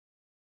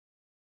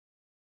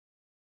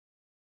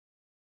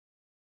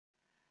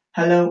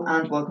Hello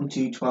and welcome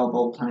to 12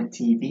 Volt Planet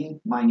TV.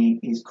 My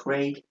name is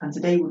Craig and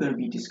today we're going to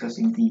be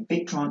discussing the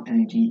Victron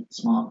Energy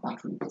Smart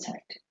Battery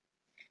Protect.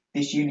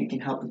 This unit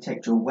can help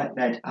protect your wet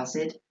lead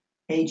acid,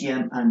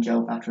 AGM and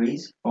gel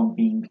batteries from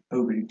being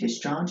overly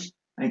discharged,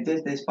 and it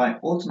does this by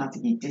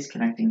automatically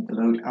disconnecting the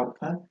load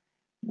output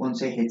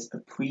once it hits a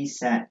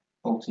preset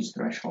voltage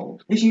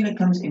threshold. This unit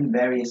comes in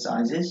various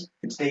sizes.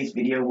 For today's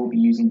video we'll be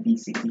using the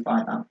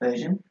 65 amp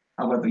version.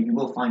 However, you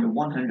will find a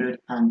 100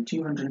 and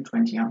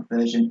 220 amp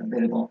version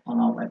available on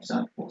our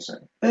website also.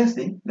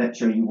 Firstly, let's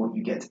show you what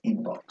you get in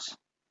the box.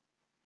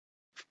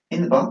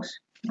 In the box,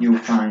 you will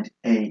find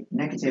a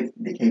negative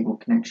cable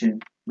connection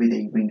with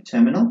a ring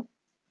terminal,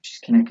 which is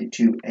connected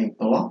to a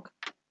block,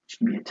 which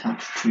can be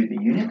attached to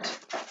the unit.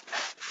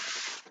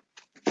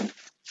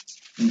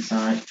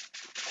 Inside,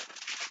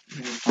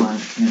 you will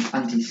find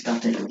an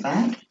anti-static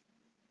bag,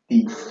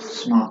 the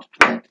Smart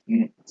Protect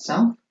unit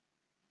itself.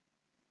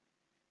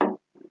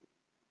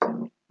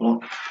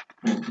 Block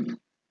will be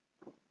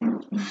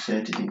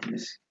inserted into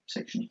this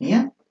section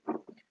here.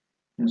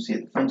 You'll see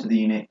at the front of the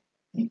unit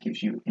it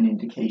gives you an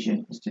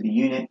indication as to the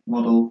unit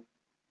model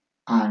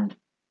and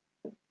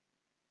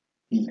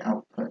the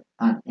output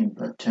and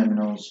input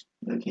terminals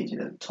located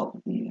at the top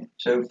of the unit.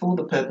 So for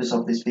the purpose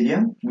of this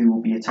video we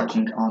will be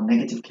attaching our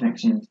negative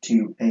connections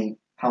to a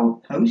power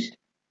post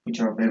which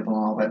are available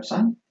on our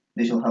website.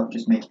 This will help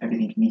just make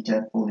everything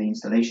neater for the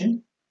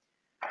installation.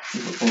 We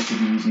will also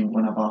be using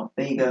one of our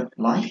Vega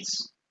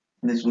lights.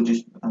 And this will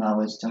just allow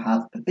us to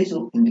have a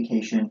visual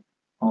indication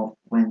of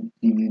when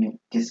the unit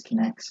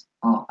disconnects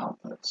our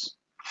outputs.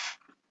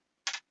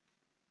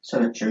 So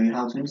let's show you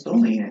how to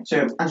install the unit.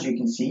 So as you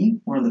can see,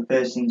 one of the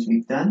first things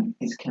we've done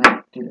is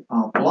connected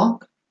our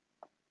block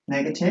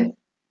negative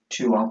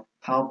to our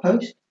power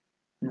post,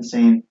 and the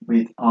same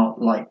with our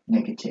light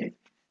negative.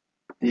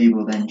 They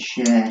will then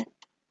share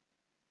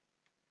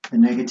the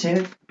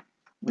negative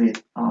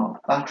with our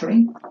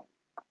battery,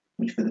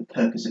 which for the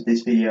purpose of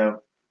this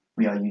video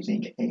we are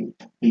using a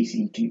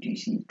AC to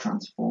DC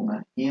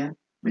transformer here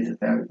with a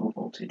variable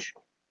voltage.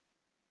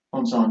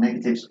 Once our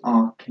negatives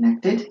are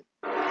connected,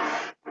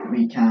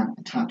 we can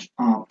attach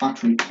our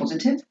battery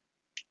positive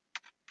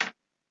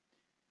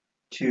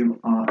to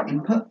our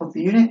input of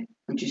the unit,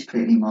 which is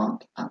clearly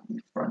marked at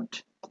the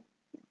front.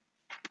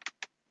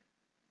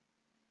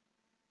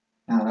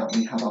 Now that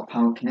we have our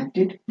power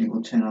connected, we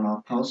will turn on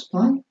our power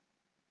supply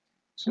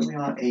so we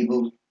are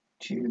able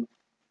to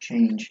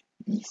change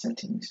the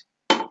settings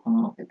on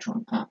our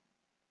Victron app.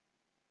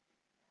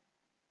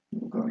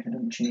 We'll go ahead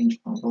and change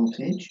our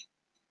voltage.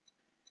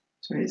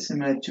 So it's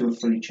similar to a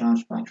fully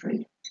charged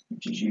battery,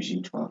 which is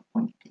usually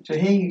 12.8. So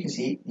here you can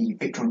see the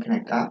Victron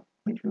Connect app,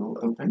 which we will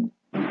open.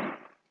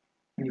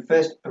 When you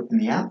first open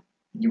the app,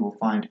 you will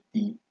find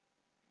the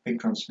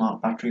Victron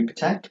Smart Battery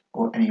Protect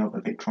or any other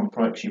Victron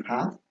products you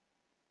have.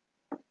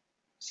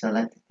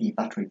 Select the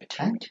Battery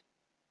Protect.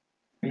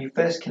 When you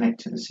first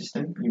connect to the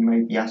system, you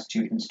may be asked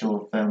to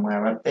install a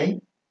firmware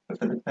update. But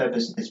for the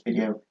purpose of this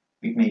video,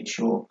 we've made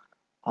sure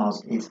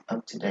ours is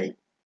up to date.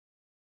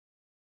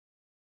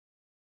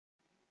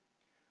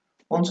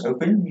 Once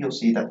open, you'll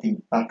see that the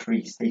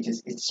battery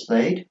status is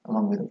displayed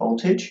along with the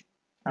voltage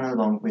and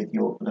along with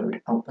your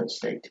load output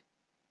state.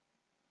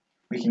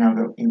 We can now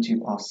go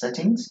into our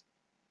settings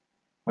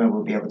where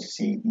we'll be able to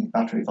see the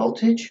battery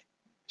voltage.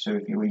 So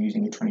if you were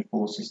using a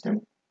 24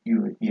 system,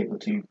 you would be able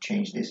to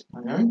change this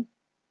manually.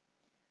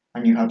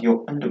 And you have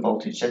your under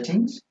voltage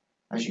settings.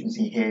 As you can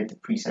see here, the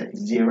preset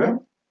is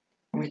 0,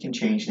 and we can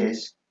change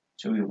this,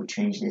 so we will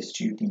change this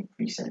to the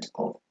preset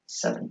of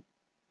 7.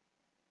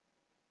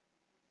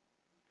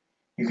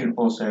 You can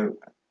also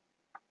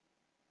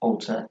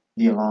alter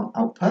the alarm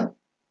output.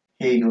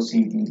 Here you'll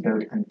see the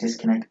load and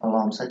disconnect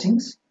alarm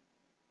settings,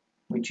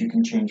 which you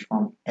can change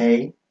from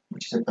A,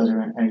 which is a buzzer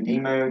and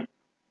LED mode,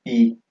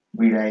 B,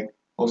 relay,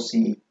 or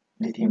C,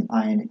 lithium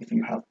ion if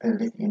you have a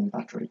lithium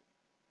battery.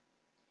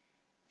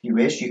 If you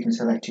wish, you can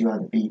select to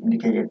either be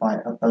indicated by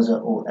a buzzer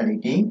or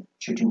LED,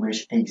 should you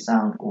wish a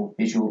sound or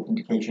visual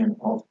indication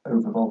of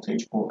over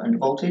voltage or under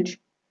voltage,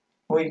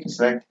 or you can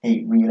select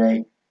a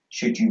relay,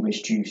 should you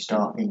wish to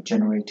start a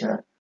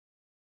generator.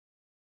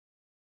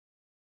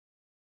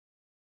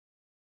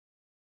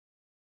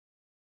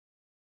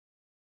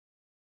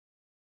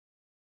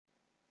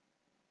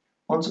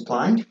 Once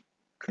applied,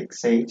 click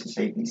Save to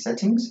save these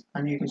settings,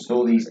 and you can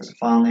store these as a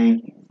file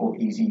name for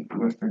easy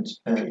reference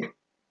at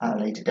a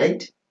later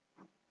date.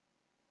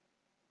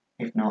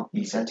 If not,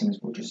 these settings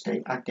will just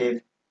stay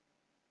active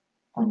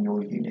on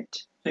your unit.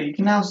 So you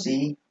can now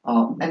see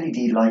our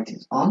LED light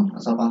is on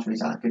as our battery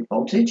is at a good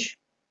voltage.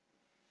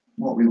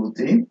 What we will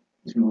do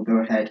is we will go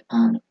ahead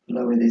and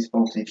lower this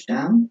voltage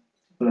down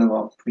below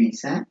our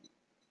preset,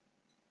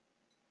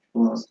 which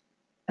was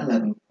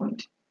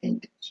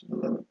 11.8, so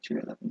we'll lower it to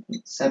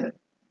 11.7.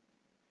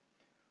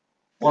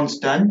 Once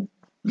done,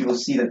 you will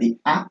see that the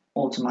app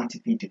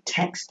automatically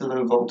detects the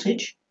low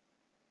voltage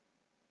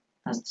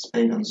as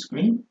displayed on the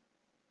screen.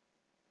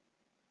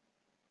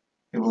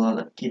 It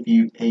will give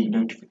you a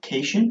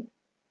notification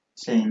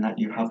saying that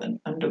you have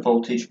an under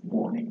voltage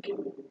warning.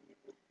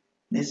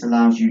 This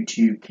allows you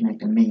to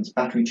connect a mains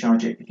battery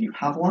charger if you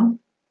have one,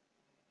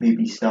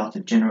 maybe start a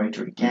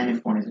generator again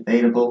if one is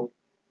available.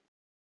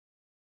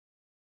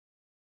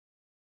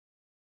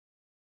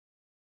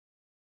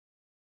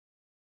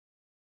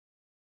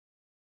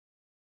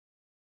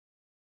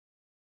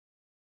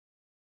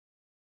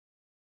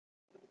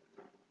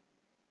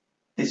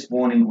 This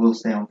warning will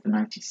stay on for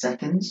 90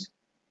 seconds,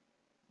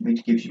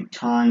 which gives you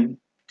time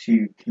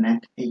to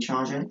connect a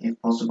charger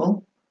if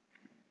possible.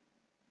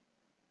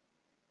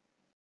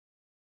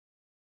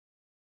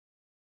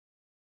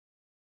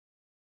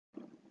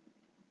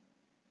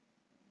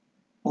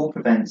 Or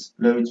prevents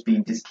loads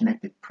being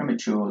disconnected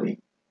prematurely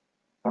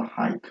for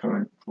high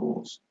current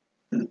draws.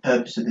 For the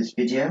purpose of this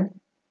video,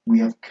 we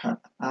have cut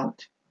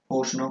out a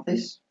portion of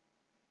this,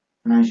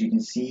 and as you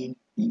can see,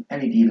 the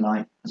LED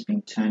light has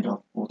been turned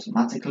off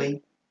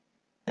automatically,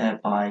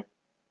 thereby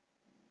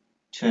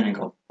turning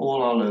off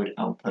all our load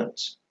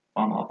outputs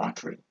from our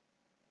battery,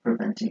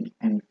 preventing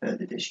any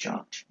further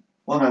discharge.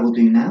 What I will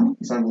do now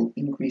is I will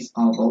increase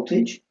our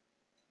voltage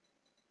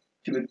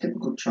to a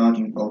typical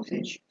charging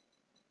voltage,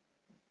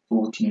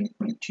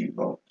 14.2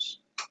 volts.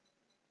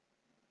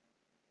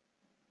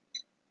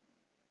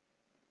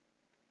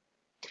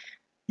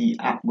 The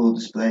app will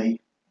display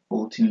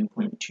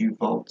 14.2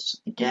 volts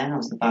again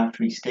as the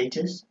battery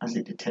status as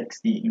it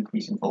detects the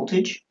increase in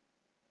voltage.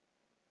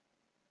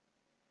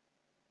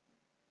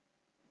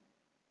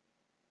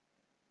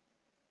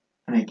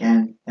 And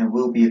again, there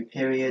will be a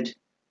period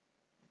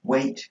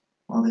wait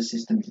while the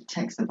system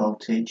detects the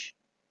voltage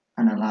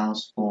and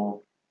allows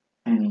for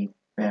any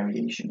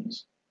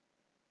variations.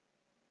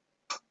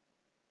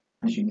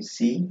 As you can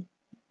see,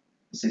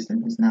 the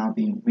system has now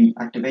been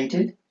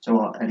reactivated, so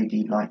our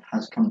LED light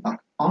has come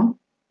back on,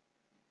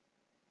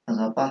 as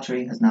our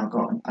battery has now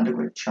got an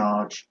adequate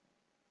charge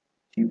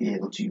to be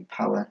able to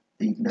power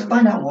the load. To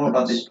find out more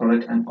about this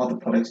product and other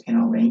products in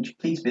our range,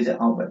 please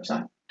visit our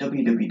website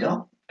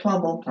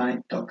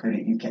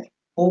www.12voltplanet.co.uk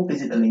or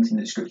visit the links in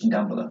the description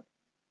down below.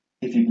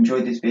 If you've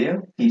enjoyed this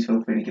video, please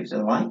feel free to give us a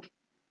like,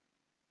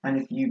 and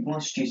if you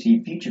want to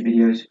see future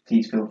videos,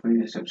 please feel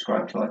free to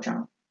subscribe to our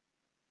channel.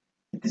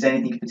 If there's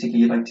anything in particular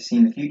you'd like to see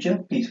in the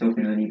future, please feel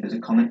free to leave us a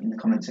comment in the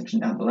comment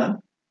section down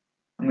below,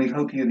 and we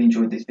hope you have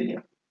enjoyed this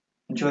video.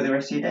 Enjoy the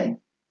rest of your day.